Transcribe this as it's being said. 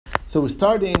So we're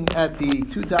starting at the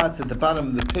two dots at the bottom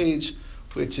of the page,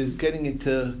 which is getting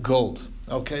into gold.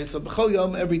 Okay, so b'chol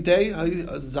yom, every day,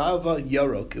 zava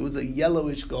yarok. It was a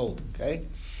yellowish gold. Okay,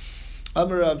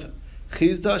 Amar of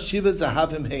Chizda Shiva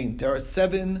Zahavim Hein. There are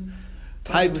 7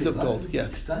 types of gold. Yeah.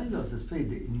 Steinhaus says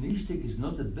the nishtik is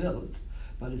not a belt,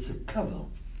 but it's a cover.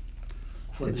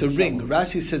 It's a ring.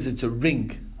 Rashi says it's a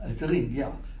ring. It's a ring,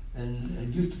 yeah.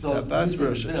 And you thought belt.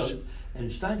 And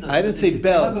Steinhaus I didn't say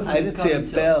bells. I didn't say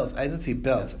bells. I didn't say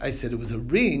bells. I said it was a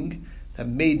ring that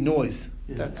made noise.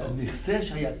 Yeah. That's all. And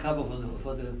cover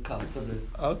for the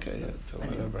Okay, yeah, so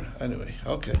whatever. Anyway,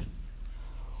 okay.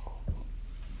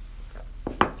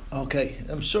 Okay,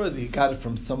 I'm sure that you got it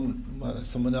from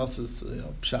someone else's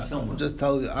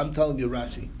pshat. I'm telling you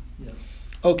Rashi. Yeah.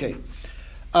 Okay.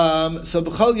 So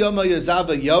b'chol yom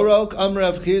yazava yorok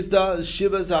amrav chizda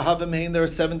shiva zahavim hein. There are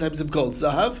 7 types of gold.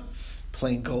 Zahav,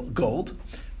 plain gold.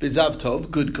 Bizav tov,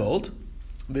 good gold.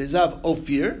 Bizav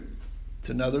ophir, it's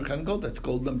another kind of gold. That's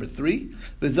gold number 3.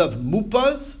 Bizav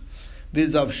mupaz.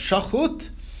 Bizav shachut.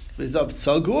 Bizav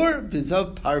sagur.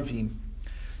 Bizav parvim.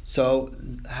 So,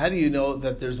 how do you know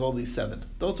that there's all these 7?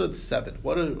 Those are the 7.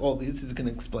 What are all these? He's going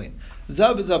to explain.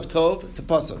 Zav is of Tov. It's a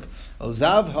pasuk.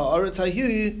 Zav ha'aretz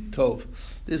hahi Tov.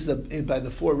 This is by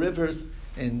the 4 rivers,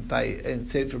 and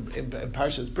Sefer in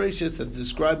Parshas Bereishis, that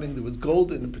describing there was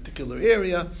gold in a particular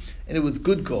area, and it was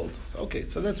good gold.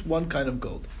 So that's one kind of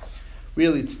gold.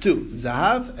 Really, it's 2: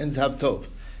 Zahav and Zav Tov.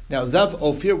 Now, Zav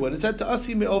Ophir. What is that? To us,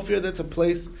 Ophir. That's a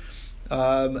place.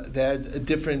 There's a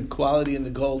different quality in the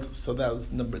gold, so that's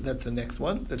the next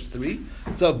one. That's 3.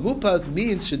 So mupaz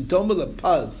means shedomel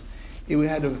paz. It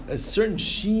had a certain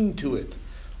sheen to it,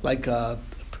 like a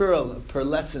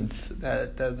pearlescence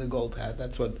that the gold had.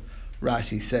 That's what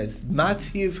Rashi says.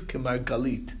 Matziv kemar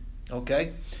galit,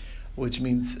 okay, which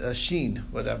means sheen,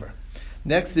 whatever.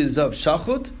 Next is zav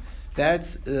shachut.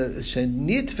 That's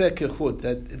shenitve kechut.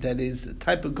 That is a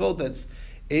type of gold that's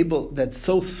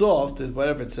so soft that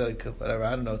whatever it's like, whatever,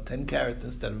 I don't know, 10 carat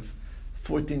instead of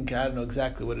 14 carat. I don't know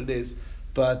exactly what it is,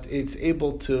 but it's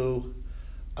able to.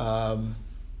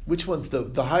 Which one's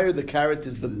the higher the carat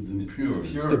is the pure.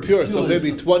 The pure. So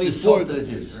maybe 24.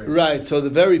 Right. So the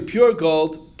very pure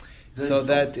gold, so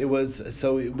that it was,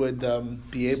 so it would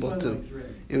be able to. Like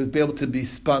it would be able to be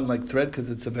spun like thread because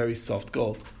it's a very soft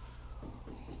gold.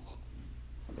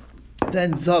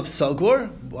 Then Zav Sagur,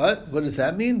 what does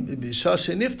that mean?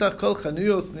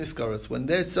 When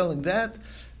they're selling that,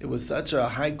 it was such a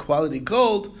high quality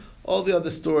gold. All the other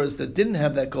stores that didn't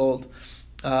have that gold,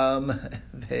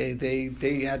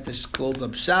 they had to close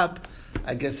up shop.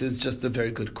 I guess it's just a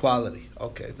very good quality.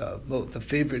 Okay, the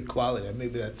favorite quality,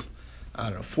 maybe that's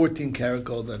 14 karat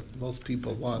gold that most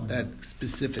people want, that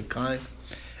specific kind.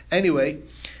 Anyway.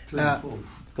 24.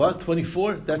 What,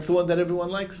 24? That's the one that everyone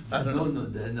likes? I don't know.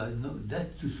 No,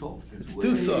 that's too soft. It's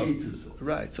too soft.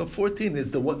 Right, so 14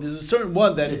 is the one. There's a certain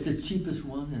one that... It's the cheapest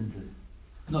one.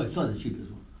 No, it's not the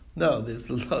cheapest one. No,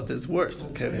 there's worse.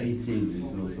 Okay. 18 is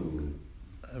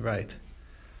also... Right.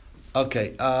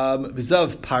 Okay.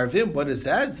 Vizav Parvim, what is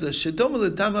that? It's the Shedom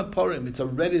L'Dama Parim. It's a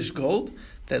reddish gold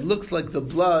that looks like the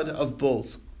blood of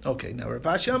bulls. Okay, now Rav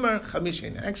Ashi Amar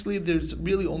Chamishin. Actually, there's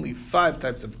really only 5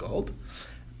 types of gold.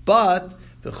 But...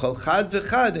 V'chol chad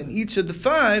v'chad, and each of the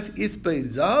 5 is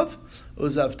zav or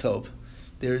zav tov.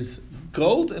 There's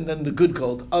gold and then the good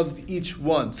gold of each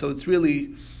one. So it's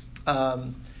really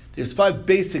there's 5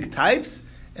 basic types,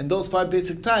 and those 5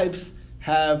 basic types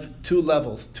have 2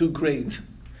 levels, 2 grades.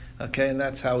 Okay, and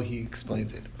that's how he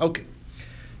explains it. Okay,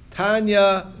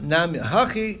 Tanya Nam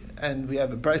Hachi, and we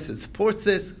have a price that supports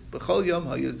this. B'chol yom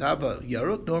hayuzava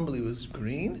yarok. Normally it was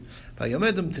green.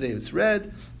 Vayomedum, today it's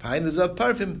red. V'hayin zav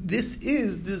parfim. This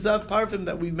is the zav parfim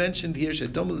that we mentioned here.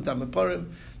 Shedom l'dam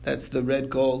parim. That's the red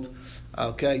gold.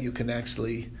 Okay, you can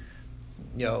actually,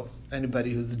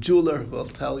 anybody who's a jeweler will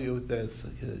tell you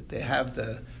they have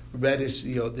the reddish.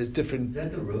 There's different. Is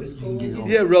that the rose gold?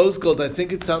 Yeah, rose gold. I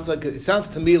think it sounds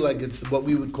to me like it's what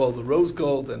we would call the rose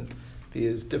gold, and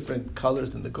there's different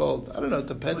colors in the gold. I don't know. It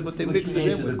depends what they mix it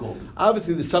in with.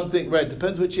 Obviously, there's something, right?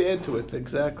 Depends what you add to it.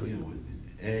 Exactly.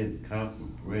 Add copper,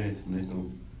 brass,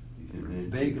 nickel.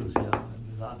 Bagels, yeah.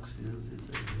 Lox.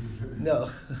 No.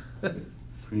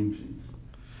 Cream cheese.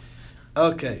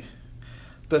 Okay.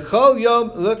 B'chol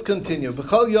yom, let's continue.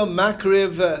 B'chol yom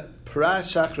makriv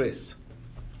pras shachris.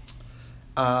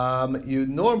 You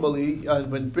normally,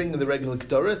 when bringing the regular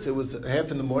Kedoros, it was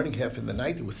half in the morning, half in the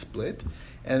night. It was split.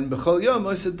 And b'chol yom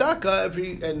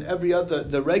oisadaka, every other,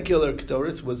 the regular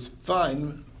Kedoros was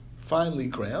finely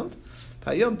ground.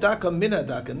 Payom daka mina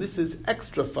daka, and this is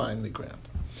extra finely ground.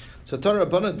 So Torah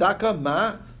Rabbana daka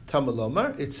ma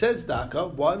Tamalomar, it says daka.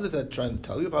 What is that trying to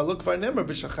tell you? If I look for an emmer,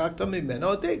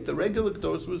 the regular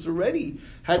ketores was already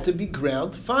had to be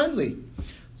ground finely.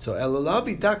 So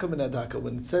elalavi daka minadaka.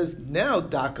 When it says now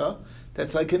daka,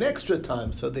 that's like an extra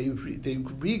time. So they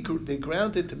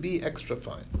ground it to be extra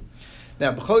fine.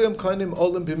 Now b'chol yom kohanim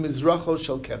olim b'mizracho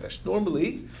shel kevesh.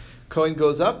 Normally, kohen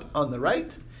goes up on the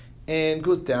right and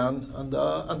goes down on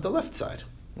the left side.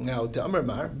 Now the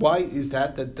Amar, why is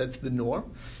that's the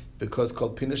norm? Because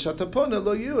called pinashat apona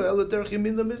lo yu el derech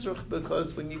yamin lemizrach.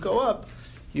 Because when you go up,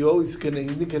 you always gonna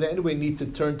anyway need to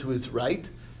turn to his right.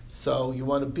 So you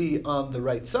want to be on the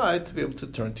right side to be able to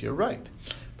turn to your right.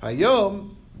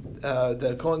 Payom,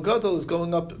 the Kohen Gadol is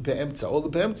going up be'emtza. All the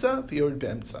be'emtza, v'yored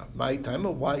be'emtza. My time,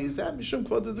 why is that? Mishum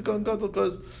quoted the Kohen Gadol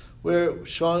because we're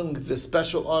showing the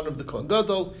special honor of the Kohen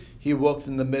Gadol. He walks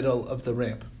in the middle of the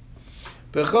ramp.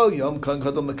 Normally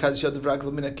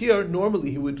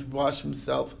he would wash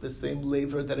himself the same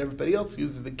laver that everybody else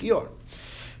uses, the kior.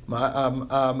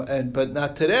 But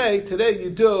not today. Today you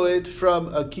do it from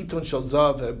a kiton shel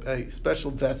zav, a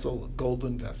special vessel, a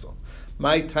golden vessel.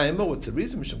 My time, what's the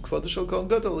reason? Mishum kvod shel Kohen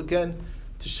Gadol, again,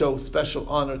 to show special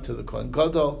honor to the Kohen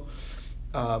Gadol.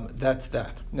 That's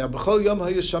that. Now, b'chol yom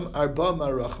hayasham arba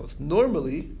marachos.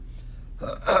 Normally,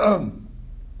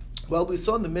 well, we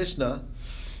saw in the Mishnah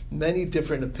many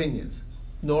different opinions.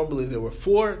 Normally there were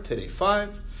 4, today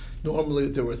 5. Normally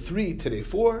there were 3, today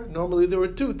 4. Normally there were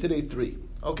 2, today 3.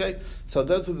 Okay? So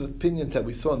those are the opinions that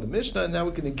we saw in the Mishnah, and now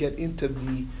we're going to get into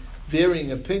the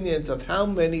varying opinions of how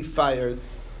many fires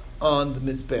on the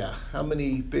Mizbeach, how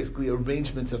many basically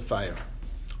arrangements of fire.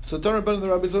 So normally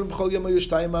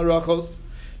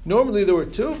there were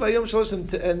 2,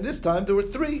 and this time there were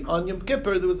 3. On Yom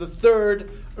Kippur there was the third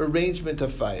arrangement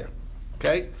of fire.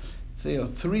 Okay? So,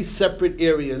 3 separate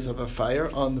areas of a fire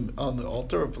on the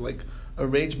altar of like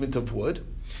arrangement of wood.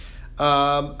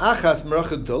 Achas Merach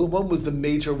Gdol, one was the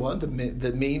major one, the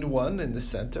main one in the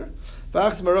center.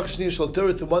 Achas Merach Shni Shel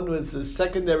Torah, the one was the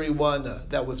secondary one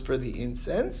that was for the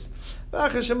incense.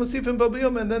 Achas Shemosifim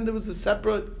Babiyom, and then there was a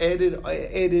separate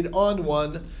added on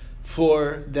one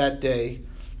for that day.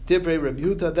 Divrei Rabbi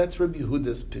Yehuda, that's Rabbi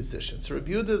Yehuda's position. So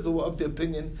Rabbi Yehuda is of the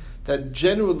opinion that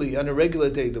generally on a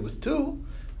regular day there was 2.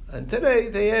 And today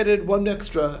they added 1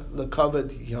 extra,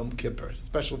 lekavod Yom Kippur,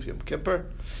 special for Yom Kippur.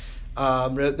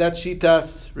 That's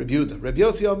Shitas Rabbi Yehuda. Rabbi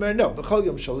Yossi Omer, no, b'chol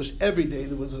Yom Sholosh, every day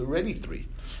there was already 3.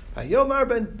 Yom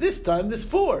Arba, and this time there's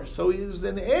 4. So it was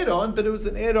an add-on, but it was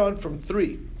an add-on from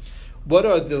 3. What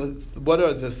are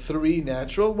the 3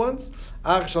 natural ones?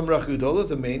 Ach Shel Merach Gedola,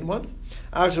 the main one.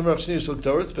 Ach Shel Merach Shni Shel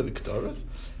Ktoros, for the Ktoros.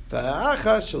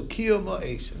 V'achas Shel Kiyom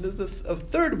Ha'esh. And there's a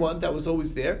third one that was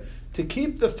always there, to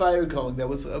keep the fire going. That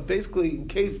was basically in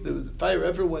case there was fire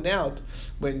ever went out,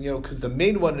 when because the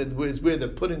main one is where they're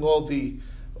putting all the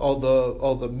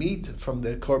meat from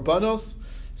the korbanos,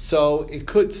 so it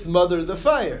could smother the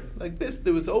fire. Like this,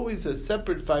 there was always a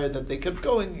separate fire that they kept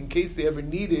going in case they ever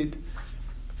needed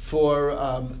for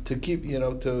to keep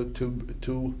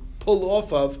to pull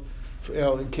off of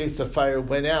in case the fire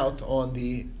went out on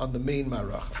the main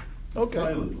maracha.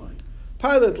 Okay,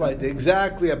 pilot light,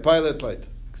 exactly, a pilot light.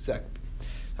 Exactly.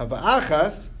 And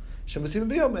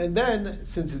then,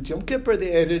 since it's Yom Kippur,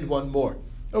 they added 1 more.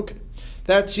 Okay.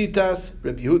 That's Shitas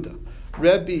Rabbi Yehuda.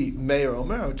 Rabbi Meir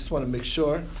Omer, I just want to make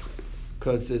sure,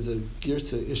 because there's a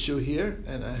Girsa issue here,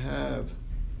 and I have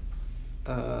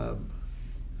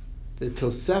the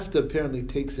Tosefta apparently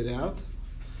takes it out,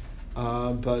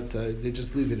 but they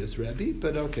just leave it as Rabbi.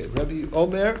 But okay, Rabbi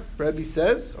Omer, Rabbi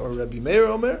says, or Rabbi Meir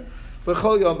Omer,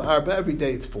 B'chol Yom Arba, every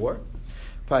day it's 4.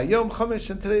 Yom Chamesh,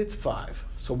 and today it's 5.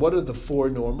 So what are the 4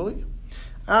 normally?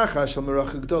 Achas Shel Merach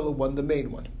Gedola, one, the main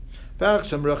one. V'ach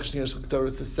Shel Merach Shni Shel Ktoros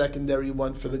is the secondary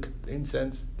one for the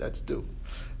incense, that's 2.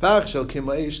 V'ach Shel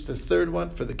Kimaish, the third one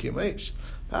for the Kimaish.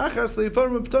 V'achas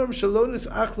Leivarim P'torim Shalonis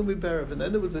Achlu Miberev. And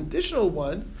then there was an additional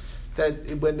one that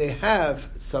when they have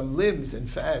some limbs and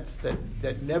fats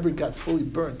that never got fully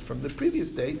burnt from the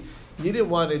previous day, you didn't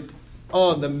want it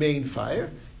on the main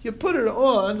fire. You put it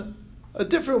on a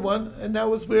different one, and that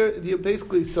was where you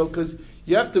basically, so because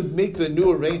you have to make the new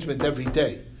arrangement every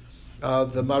day,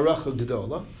 the Marach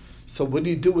Gedola. So what do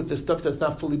you do with the stuff that's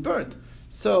not fully burnt?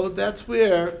 So that's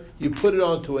where you put it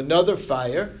onto another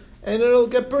fire, and it'll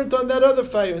get burnt on that other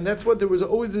fire. And that's what there was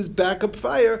always this backup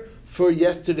fire for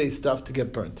yesterday's stuff to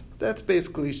get burnt. That's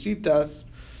basically Shitas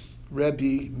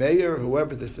Rabbi Meir,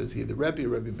 whoever this is, either Rabbi or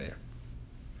Rabbi Meir.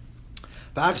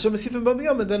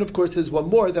 And then of course there's 1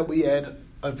 more that we add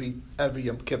every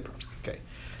Yom Kippur. Okay.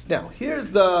 Now, here's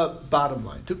the bottom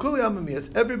line. To Kuli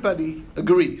Amamiyas, everybody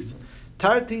agrees.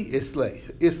 Tarti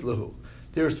Islahu.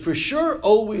 there's for sure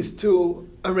always two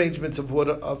arrangements of wood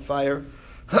of fire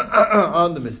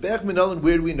on the Mizbech. Minolan,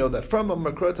 where do we know that from?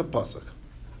 Makrota Pasuk.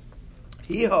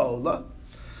 Hi ha'ola.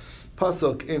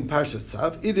 Pasuk in Parshas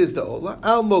Tzav. It is the Ola.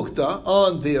 Al Mokta,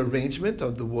 on the arrangement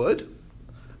of the wood.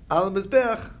 Al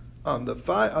Mizbech, on the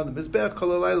fire, on the Mizbech, Kol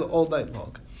halayla, all night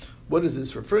long. What is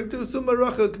this referring to?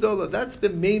 Zumaracha Gdola. That's the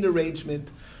main arrangement.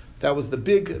 That was the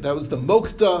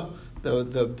Mokta,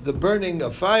 the burning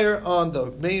of fire on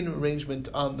the main arrangement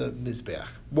on the Mizbech.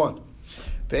 One.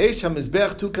 Ve'esh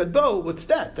ha-Mizbech tu kadbo. What's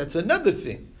that? That's another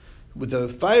thing. With the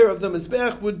fire of the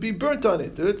Mizbech would be burnt on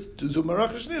it. It's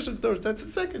Zumaracha Shnesh Gdoros. That's the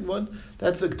second one.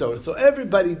 That's the Gdoros. So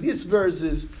everybody, these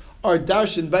verses are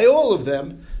darshan by all of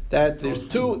them that there's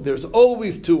two. There's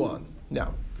always two on.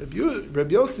 Now, Rabbi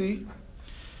Yossi.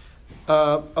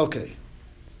 Okay.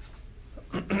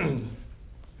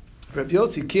 Rabbi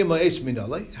Yossi kima esh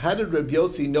minale. How did Rabbi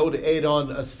Yossi know to add on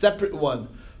a separate one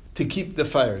to keep the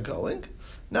fire going?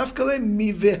 Nafkale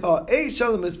mi veha esh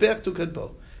al mizbech tu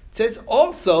kadbo. It says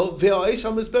also veha esh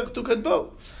al mizbech tu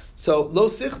kadbo. So lo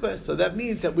sichbe. So that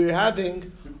means that we're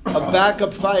having a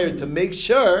backup fire to make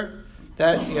sure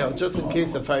that, just in case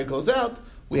the fire goes out,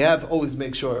 we have always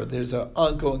make sure there's an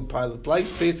ongoing pilot light,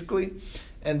 basically.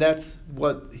 And that's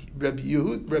what Rabbi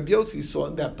Yossi saw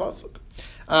in that pasuk.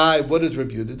 What does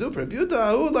Rabbi Yehuda do? Rabbi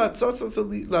Yehuda, latzosa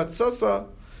salisa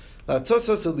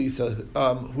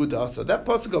hudasa. That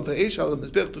pasuk of Eish al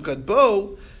mizbech tu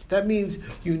kadbo, that means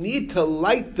you need to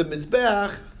light the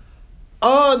mizbech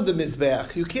on the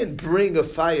mizbech. You can't bring a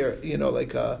fire,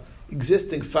 like a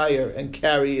existing fire, and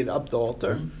carry it up the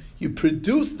altar. Mm-hmm. You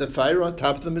produce the fire on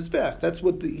top of the mizbech. That's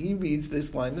what he reads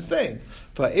this line is saying.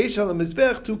 Va'esh al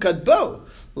mizbech tu kadbo.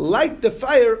 Light the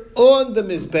fire on the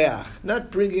mizbech,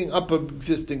 not bringing up an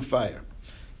existing fire.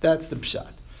 That's the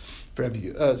pshat.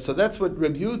 So that's what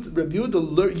Rabbi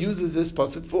Yehuda uses this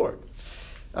pasuk for.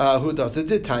 Who does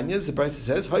it? Tanya, the Brisa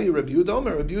says, "Hayu Rabbi Yehuda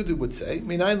Omer." Rabbi Yehuda would say,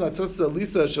 "Minayin latzasa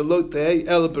lisa shalot tehei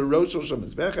el beroshel shel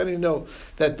mizbech." How do you know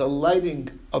that the lighting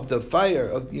of the fire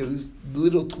of these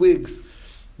little twigs,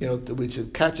 which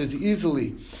it catches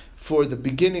easily, for the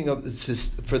beginning of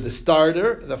for the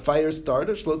starter, the fire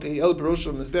starter,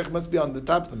 must be on the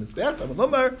top of the mizbech.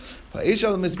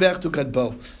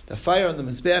 The fire on the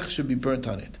mizbech should be burnt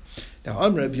on it. Now,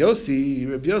 Rabbi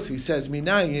Yossi says,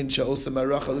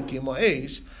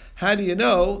 how do you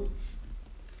know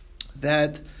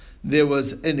that there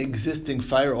was an existing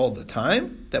fire all the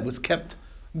time that was kept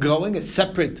going, a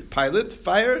separate pilot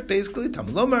fire, basically?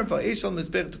 That's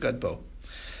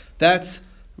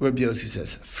Rabbi Yossi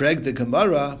says. Freg the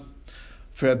Gemara,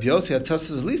 for Rabbi Yossi,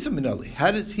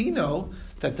 how does he know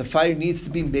that the fire needs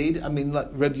to be made? I mean,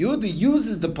 Rabbi Yehuda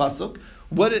uses the pasuk.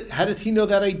 How does he know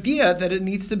that idea that it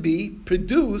needs to be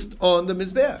produced on the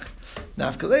mizbech?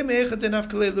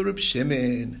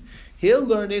 He'll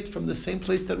learn it from the same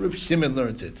place that Reb Shimon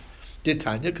learns it.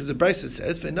 Tanya, because the Brisa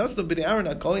says,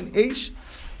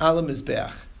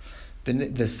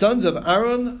 the sons of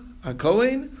Aaron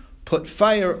HaKohen put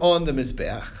fire on the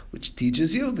mizbeach, which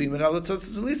teaches you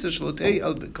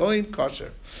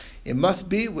kosher. It must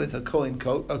be with a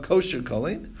kosher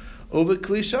kohen over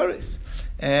kli sharis,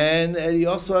 and he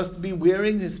also has to be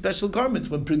wearing his special garments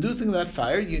when producing that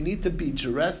fire. You need to be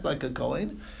dressed like a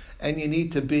kohen, and you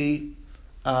need to be,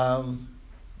 in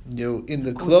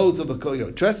the clothes of a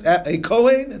kohen. A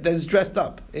kohen that is dressed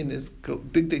up in his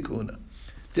big day kahuna.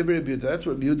 That's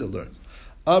what Rabbi Yehuda learns.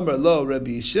 Amar lo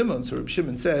Rabbi Shimon. So Rabbi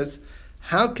Shimon says,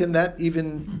 how can that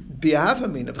even be a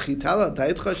hafamina of chitala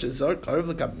daitcha shezar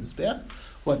karav lekap mizbeach?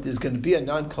 What, there's going to be a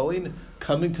non-kohen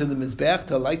coming to the mizbeach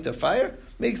to light the fire?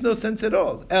 Makes no sense at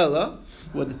all. Ella,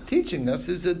 what it's teaching us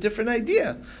is a different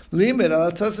idea. By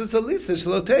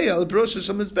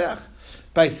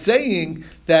saying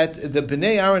that the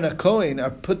Bnei Aaron HaKohen are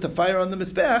put the fire on the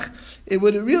mizbeach,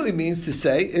 what it really means to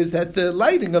say is that the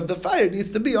lighting of the fire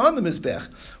needs to be on the mizbeach,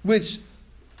 which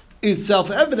is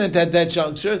self-evident at that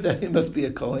juncture that it must be a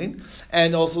Kohen,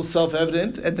 and also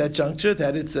self-evident at that juncture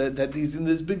that it's that he's in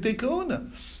this big day kahuna,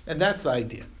 and that's the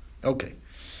idea. Okay.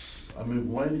 I mean,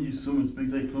 why do you assume it's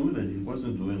big day kahuna? He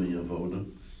wasn't doing the avoda;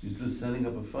 he's just setting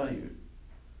up a fire.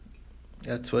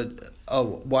 That's what.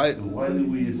 Oh, why? So why do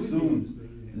we assume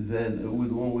that it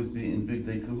would always be in big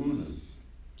day kahuna?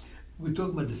 We're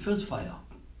talking about the first fire.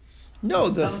 No,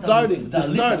 the starting. The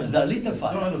little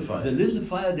fire. Fire. The little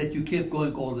fire that you kept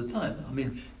going all the time. I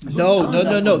mean,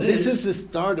 no. This is the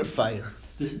starter fire.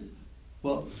 A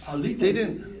little. They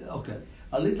didn't. Okay,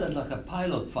 a little is like a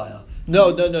pilot fire. No.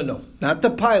 Not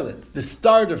the pilot. The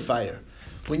starter fire.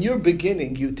 When you're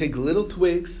beginning, you take little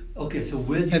twigs, Okay, so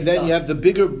where do you and then start? you have the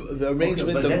bigger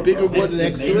arrangement but of that's- bigger that's wood the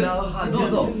next main to it. baracha.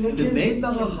 No. The main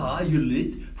baracha you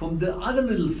lit from the other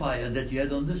little fire that you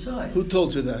had on the side. Who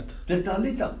told you that? That's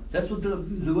alita. That's what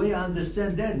the way I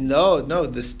understand that. No,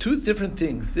 there's two different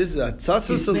things. This is a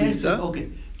tzasa salisa. אוקיי,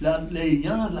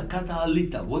 לעניין הדלקת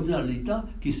העליתה, what is העליתה?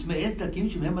 כי סמאי דקים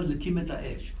שמהם מדליקים את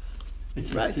האש.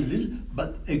 It's Right. a little,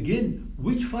 but again,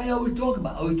 which fire are we talking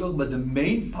about? Are we talking about the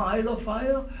main pile of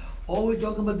fire? Or are we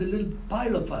talking about the little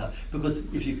pile of fire? Because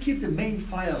if you keep the main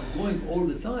fire going all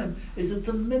the time, it's a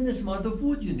tremendous amount of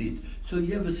wood you need. So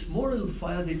you have a small little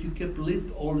fire that you keep lit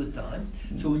all the time.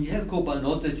 So when you have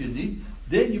korbanot that you need,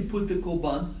 then you put the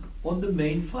korban on the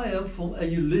main fire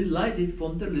and you light it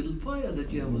from the little fire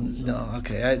that you have on the side. No,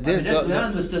 okay. That's where I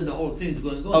understand the whole thing is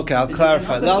going on. Okay, I'll It's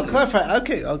clarify. another I'll way. clarify.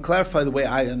 Okay, I'll clarify the way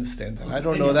I understand it. I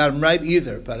don't know that I'm right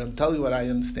either, but I'm telling you what I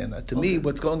understand. That to me,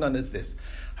 what's going on is this: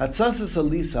 Hatzasa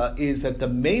Salisa is that the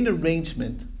main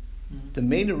arrangement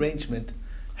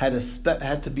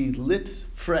had to be lit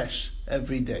fresh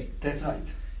every day. That's right.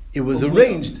 It was From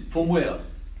arranged. Where? From where?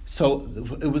 So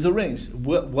it was arranged.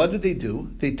 What did they do?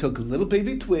 They took little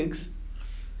baby twigs,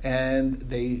 and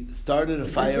they started a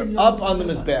fire up on the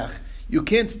mizbeach. You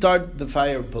can't start the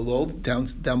fire below, down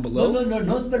below. No,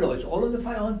 not below. It's all on the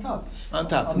fire on top. On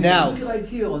top. I mean, Now, look right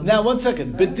here on now this. one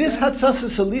second. But this Hatzasa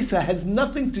Salisa has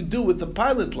nothing to do with the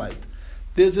pilot light.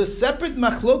 There's a separate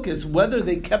machlokes whether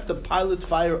they kept the pilot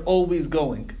fire always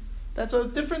going. That's a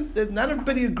different. Not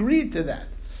everybody agreed to that.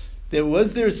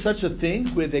 Was there such a thing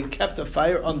where they kept a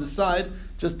fire on the side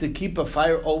just to keep a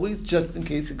fire always, just in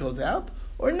case it goes out,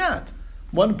 or not?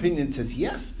 One opinion says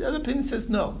yes, the other opinion says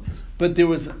no. But there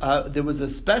was a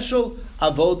special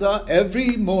avoda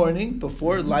every morning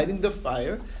before lighting the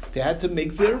fire. They had to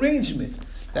make the arrangement.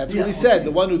 That's what he said.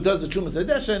 The one who does the Trumas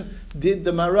Hadeshen did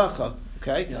the maracha.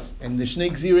 Okay, and the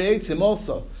Shnei Gzirei Eitzim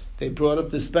also. They brought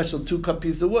up this special 2-cup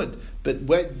piece of wood. But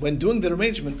when doing the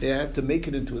arrangement, they had to make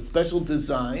it into a special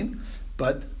design.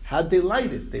 But how'd they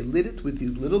light it? They lit it with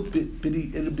these little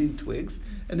bitty twigs,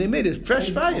 and they made it fresh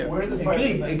fire. Where did the fire?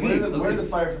 Where did the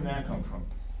fire from that come from?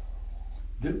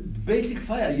 The basic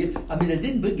fire. They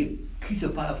didn't bring a piece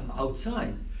of fire from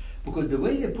outside. Because the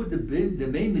way they put the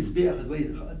main mizbeach, the way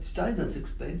Steinsaltz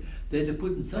explained, they had to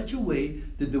put in such a way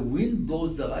that the wind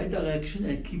blows the right direction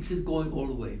and keeps it going all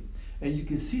the way. And you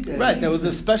can see that. Right, there was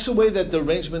a special way that the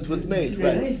arrangement was made.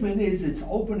 The arrangement is it's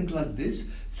opening like this,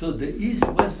 so the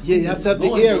east-west. Yeah, you have to have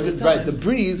the air, right? time. The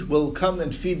breeze will come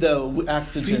and feed the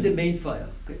oxygen. Feed the main fire.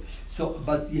 Okay. So,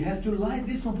 but you have to light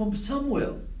this one from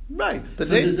somewhere. Right, but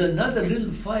so there's another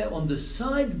little fire on the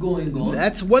side going on.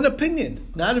 That's one opinion.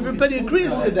 Not everybody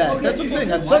agrees to that. Okay, That's what I'm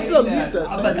saying. okay, That's what Lisa.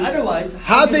 But otherwise,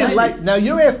 How they light? Now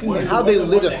you're asking me how they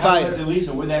lit a fire.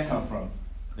 Lisa, where'd that come from?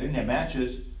 They didn't have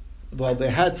matches. Well, they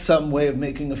had some way of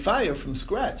making a fire from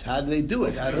scratch. How did they do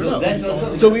it? I don't That's know.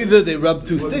 what- So either they rubbed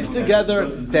two sticks together,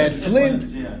 they had flint,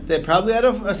 Yeah. they probably had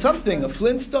a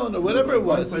flintstone or whatever it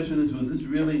was. My question is, was this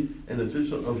really an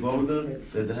official avoda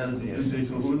that they had to do B'nai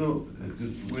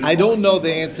Kahuna? I don't know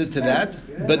the answer to that,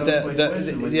 but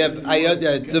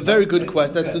it's a very good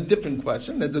question. That's a different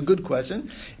question. That's a good question.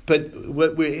 But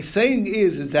what we're saying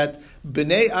is that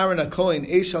B'nai Aaron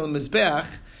HaKohen Eish al Mizbeach,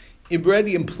 it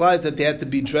already implies that they had to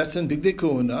be dressed in Bigdei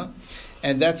Kahuna,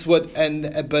 and that's what.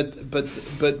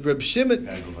 But Reb Shimon,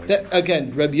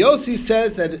 again, Reb Yossi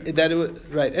says that it was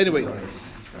right. Anyway,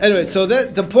 so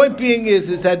that the point being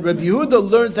is that Reb Yehuda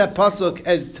learns that pasuk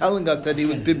as telling us that he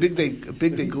was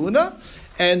Bigdei Kahuna,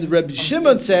 and Reb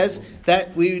Shimon says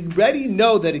that we already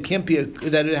know that it can't be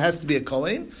that it has to be a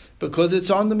Kohen because it's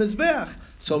on the Mizbeach.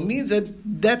 So it means that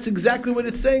that's exactly what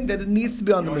it's saying, that it needs to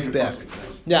be on the Mizbeach.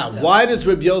 Now, why does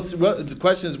Reb Yossi, the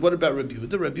question is, what about Reb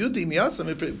Yehuda? Reb Yehuda Miyasam,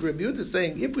 if Reb Yehuda is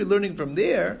saying, if we're learning from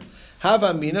there,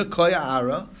 Hava Mina Koya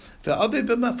Ara, Ve'ave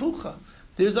B'mafucha.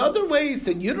 There's other ways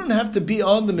that you don't have to be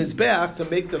on the Mizbeach to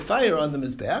make the fire on the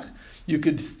Mizbeach. You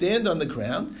could stand on the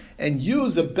ground and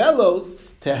use a bellows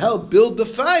to help build the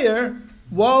fire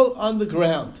while on the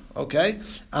ground. Okay?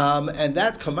 And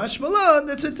that's Kamash Malan,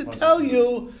 that's it to tell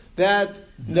you that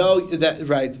that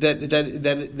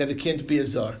it can't be a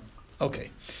zar.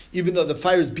 Okay, even though the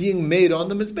fire is being made on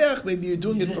the mizbeach, maybe you're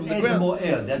doing it from the ground. More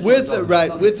air. That's Right.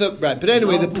 But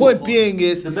anyway, the point being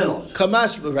is the bellows.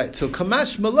 Kamash. Right. So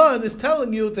Kamash Malan is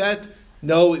telling you that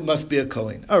no, it must be a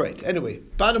Kohen. All right. Anyway,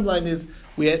 bottom line is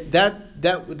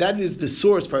that is the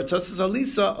source for Hatzasa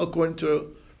Salisa according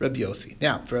to Rabbi Yossi.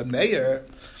 Now for Rameir.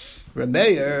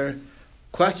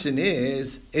 Question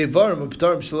is, how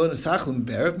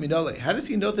does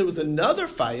he know there was another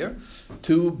fire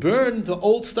to burn the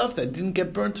old stuff that didn't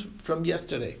get burnt from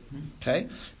yesterday? Okay,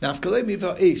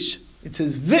 It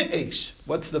says Ve'esh.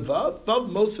 What's the Vav? Vav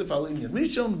Mosef Alin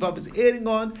Rishon. Vav is adding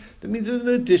on. That means there's an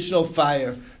additional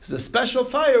fire. There's a special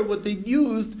fire, what they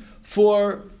used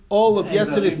for all of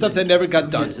yesterday's stuff that never got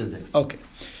done. Yesterday. Okay.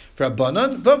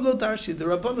 Rabbanon, Vav lo darshi. The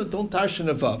Rabbanon don't darshan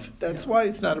a Vav. That's why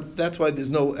it's not. That's why there's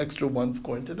no extra one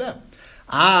according to them.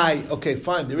 Okay,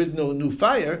 fine. There is no new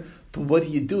fire, but what do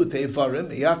you do with the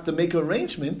Evarim? You have to make an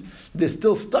arrangement. There's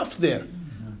still stuff there.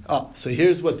 Oh, so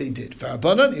here's what they did.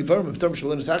 Rabbanon, Evarim b'tom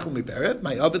shalom nisachel miberet.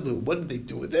 My avidlu. What did they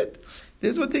do with it?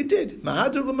 Here's what they did.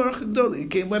 Mahadru l'Marach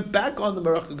Gdola. It went back on the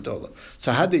Marach Gdola.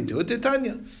 So how'd they do it?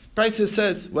 Tanya. Prices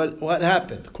says what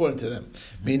happened according to them.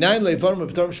 Minayin le'Evarim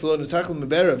b'tom shalom nisachel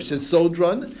miberet.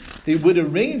 Shesodron. They would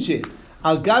arrange it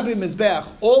al gabi mizbeach,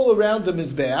 all around the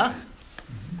mizbeach,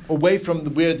 away from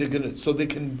where they're going to, so they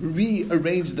can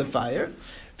rearrange the fire.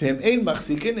 And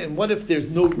what if there's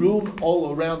no room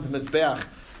all around the mizbeach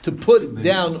to put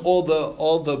down all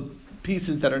the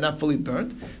pieces that are not fully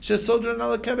burnt?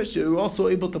 You're also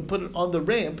able to put it on the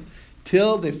ramp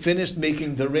till they finished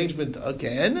making the arrangement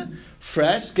again,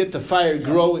 fresh, get the fire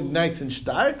growing nice and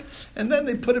stark, and then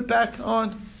they put it back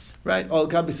on, right? Or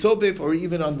gabi sovev, or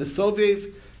even on the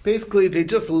sovev. Basically, they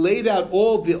just laid out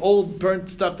all the old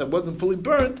burnt stuff that wasn't fully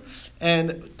burnt,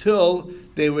 and till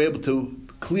they were able to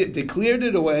they cleared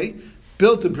it away,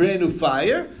 built a brand new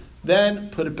fire,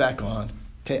 then put it back on.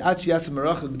 Okay, till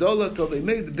they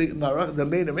made the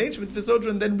main arrangement for Sodra,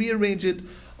 and then rearrange it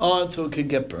on so it could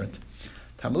get burnt.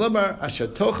 That's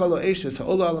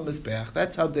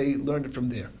how they learned it from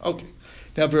there. Okay,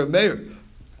 now for a mayor,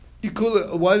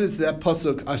 what is that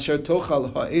pasuk? Asher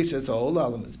tochal ha'esh es ha'ola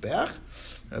al mizbeach.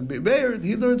 Meir,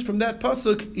 he learns from that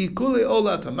pasuk ikule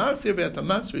ola tamaxir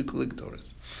ve'atamaxir ikule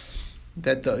gdoras.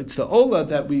 That it's the ola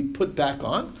that we put back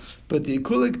on, but the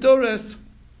ikule gdoras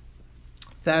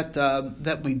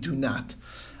that we do not.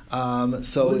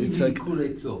 So it's like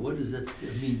what does that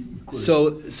mean?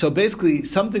 So basically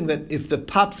something that if the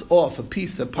pops off, a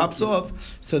piece that pops off,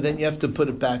 so then you have to put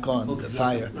it back on the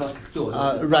fire.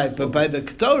 Right, but by the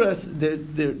gdoras,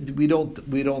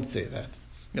 we don't say that.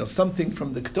 Something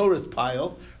from the Ktoras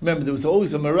pile. Remember, there was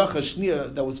always a Meracha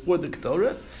Shnia that was for the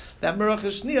Ktoras. That Meracha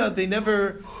Shnia, they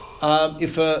never,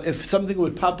 if something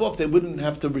would pop off, they wouldn't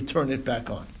have to return it back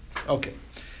on. Okay.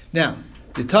 Now,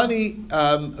 the Tani,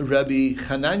 Rabbi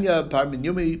Chananya Bar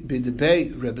Minyumi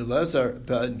B'debei Rabbi Lazar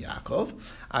Ben Yaakov,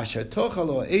 Asher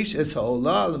Tochalo Eish Es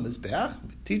Ha'ola Al Mizbeach,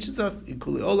 teaches us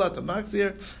Ikuli Ola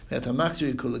Tamaxir,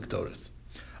 Tamaxir Ikuli Ktoras.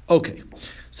 Okay.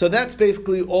 So that's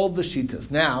basically all the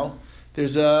Shitas. Now,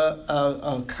 there's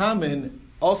another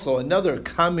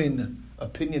common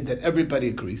opinion that everybody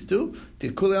agrees to.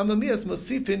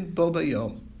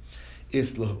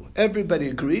 Everybody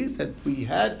agrees that we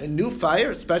had a new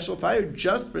fire, a special fire,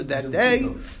 just for that day,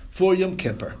 for Yom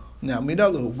Kippur. Now,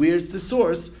 Minalu, where's the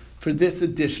source for this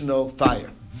additional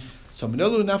fire? So,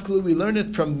 Minalu Nafkalu, we learn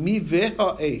it from Mi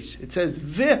Ve'ha'esh. It says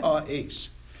Ve'ha'esh.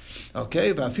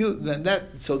 Okay, but I feel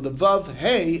that so the Vav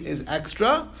Hey is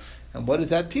extra. And what does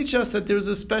that teach us? That there's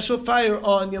a special fire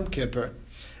on Yom Kippur.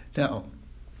 Now,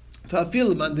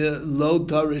 Fafilim on the low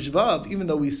darish Vav, even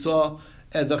though we saw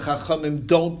the Chachamim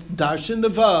don't darshan the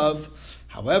Vav,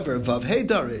 however, Vav Hey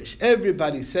darish,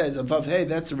 everybody says a Vav Hey,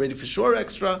 that's already for sure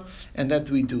extra, and that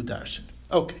we do darshan.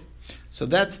 Okay, so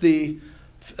that's the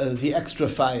extra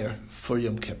fire for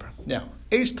Yom Kippur. Now,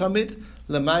 Eish Tamid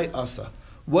Lemai Asa.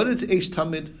 What is Eish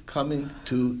Tamid coming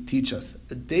to teach us?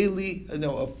 A daily, a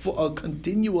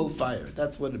continual fire.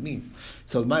 That's what it means.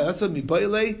 So, Ma'asa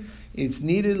mi'boyle, it's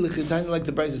needed, like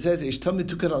the Brisa says, Eish Tamid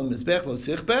tukar al mizbech lo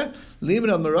sichbeh, limen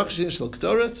al marach shin shel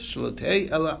ktoras, shalotei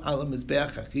ela al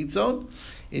mizbech hachitzon.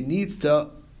 It needs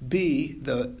to be,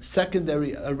 the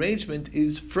secondary arrangement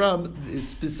is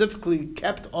specifically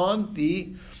kept on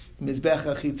the mizbech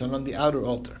hachitzon, on the outer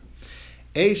altar.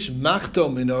 Eish machto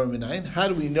minor minayin. How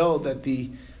do we know that the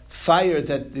fire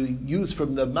that we use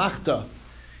from the machta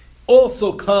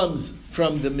also comes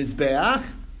from the mizbeach?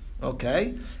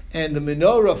 Okay, and the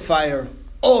menorah fire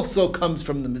also comes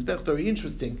from the mizbeach. Very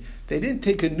interesting. They didn't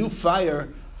take a new fire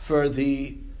for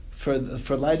lighting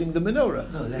the menorah.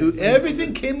 No,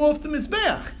 everything came off the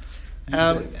mizbeach.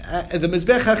 The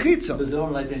mizbech hachitzon. They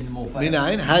don't light any more fire.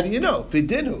 Minayin, how do you know?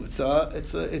 Vidinu. It's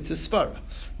a svara.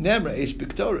 Nemra eish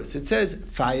b'ktoris. It says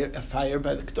fire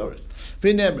by the ktoris.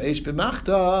 V'nemra eish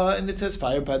b'machta, and it says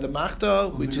fire by the machta,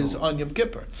 which is on Yom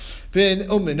Kippur. V'in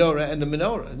menorah and the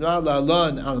menorah.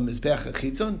 Na'alon al mizbech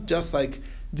hachitzon, just like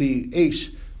the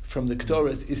eish from the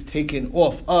ktoris is taken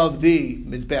off of the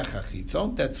mizbech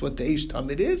hachitzon. That's what the eish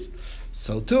tamid is.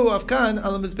 So too, afkan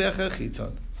al mizbech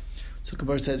hachitzon. So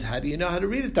Gemara says, how do you know how to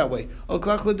read it that way?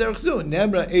 Oklach l'derech zu,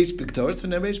 nemra eish b'ktoris,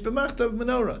 v'nemra eish b'machta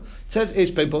menorah. It says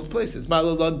eish by both places.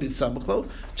 Ma'alolon b'samachlo.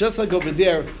 Just like over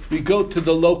there, we go to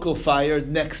the local fire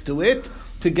next to it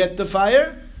to get the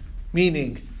fire,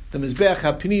 meaning the Mizbeach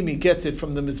HaPnimi gets it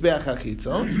from the Mizbeach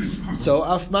HaChitzon. So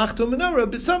af machta menorah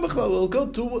b'samachlo will go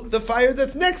to the fire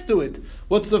that's next to it.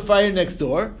 What's the fire next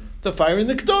door? The fire in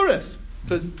the Ktoris.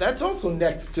 Because that's also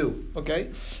next to, okay?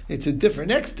 It's a different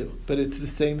next to, but it's the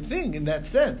same thing in that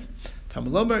sense.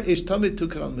 Tamalomar, Eish Tamid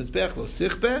tukar al Mizbeach lo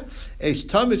sichbeh, Eish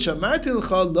Tamid shamarti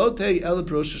l'cha lo tei el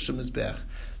brosha shemizbeach.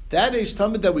 That Eish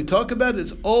Tamid that we talk about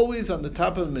is always on the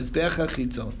top of the Mizbeach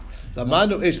HaChitzon.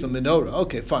 Lamanu Eish l'menorah.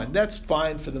 Okay, fine. That's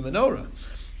fine for the menorah.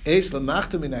 Eish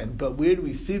l'machta minayin. But where do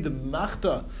we see the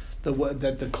machta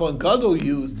that the Kohen Gadol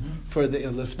used for the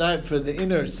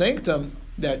inner sanctum,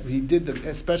 that he did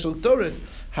the special Torahs?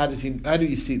 How do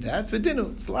you see that?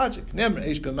 V'dinu, it's logic. Nemr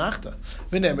eish b'machta,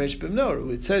 v'nemr eish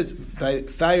b'menorah. It says by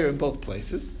fire in both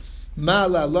places.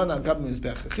 Just like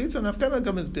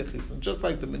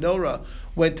the menorah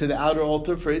went to the outer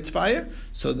altar for its fire,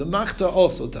 so the machta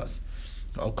also does.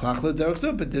 But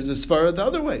there's a svara the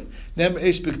other way. Nemr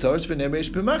eish b'ktoris v'nemr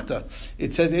eish b'machta.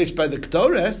 It says eish by the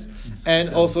ktores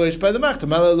and also eish by the machta.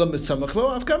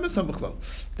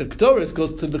 The ktores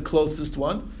goes to the closest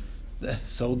one,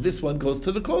 so this one goes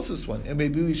to the closest one, and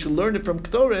maybe we should learn it from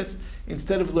ktores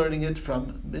instead of learning it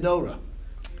from menorah.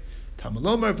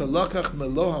 Tamalomar v'lokach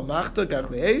meloha machta gach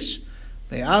le'eish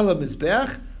me'ala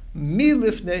mizbeach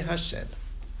milifnei Hashem.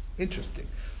 Interesting.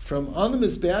 From on the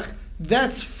mizbeach.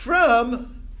 That's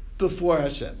from before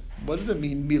Hashem. What does it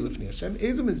mean, mi lifnei Hashem?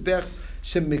 Ezu mizbeach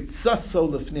shemiktzaso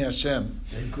lifnei Hashem.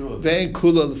 Ve'en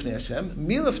kula lifnei Hashem.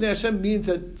 Mi lifnei Hashem means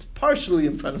that it's partially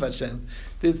in front of Hashem.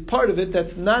 There's part of it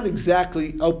that's not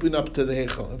exactly open up to the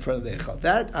Heichal, in front of the Heichal.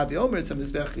 That, Avi Omer, is a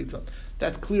mizbeach chitzon.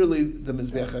 That's clearly the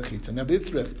mizbeach chitzon. Now,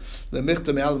 b'yitzrich,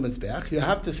 lemichta me'al mizbeach, you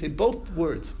have to say both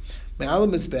words. Me'al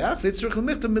mizbeach, v'yitzrich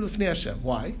lemichta milifnei Hashem.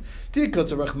 Why?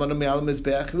 Because of Rachmana me'al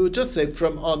mizbeach, we would just say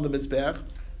from on the mizbeach.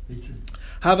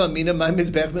 Hava mina my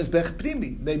mizbeach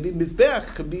primi. Maybe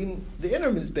mizbeach could be the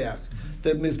inner mizbeach.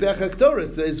 The mizbeach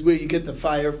haktoris is where you get the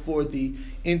fire for the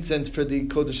incense for the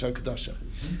kodesh hakadosha.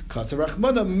 Kasa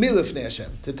Rachmana milifnei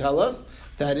Hashem, to tell us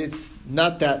that it's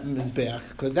not that mizbeach,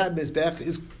 because that mizbeach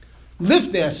is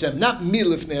lifnei Hashem, not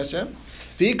milifnei Hashem.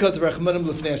 Because Rachmanim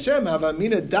lifnei Hashem,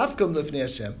 Havamina dafkam lifnei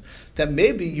Hashem, that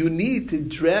maybe you need to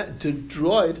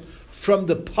draw it from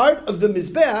the part of the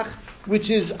mizbeach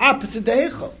which is opposite the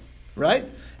heichal, right?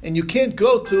 And you can't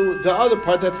go to the other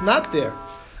part that's not there.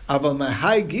 Aval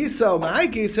mahai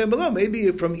gisa,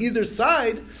 maybe from either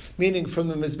side, meaning from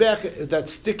the mizbeach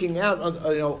that's sticking out,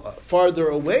 farther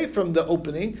away from the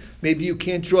opening. Maybe you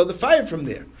can't draw the fire from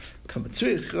there.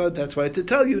 That's why to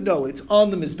tell you, no, it's on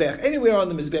the mizbeach. Anywhere on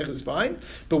the mizbeach is fine.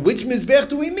 But which mizbeach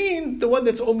do we mean? The one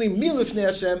that's only mi lifnei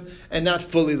Hashem and not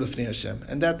fully lifnei Hashem.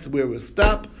 And that's where we'll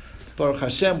stop. Baruch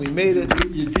Hashem, we made it.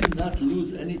 You did not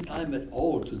lose any time at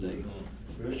all today.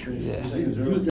 Yeah.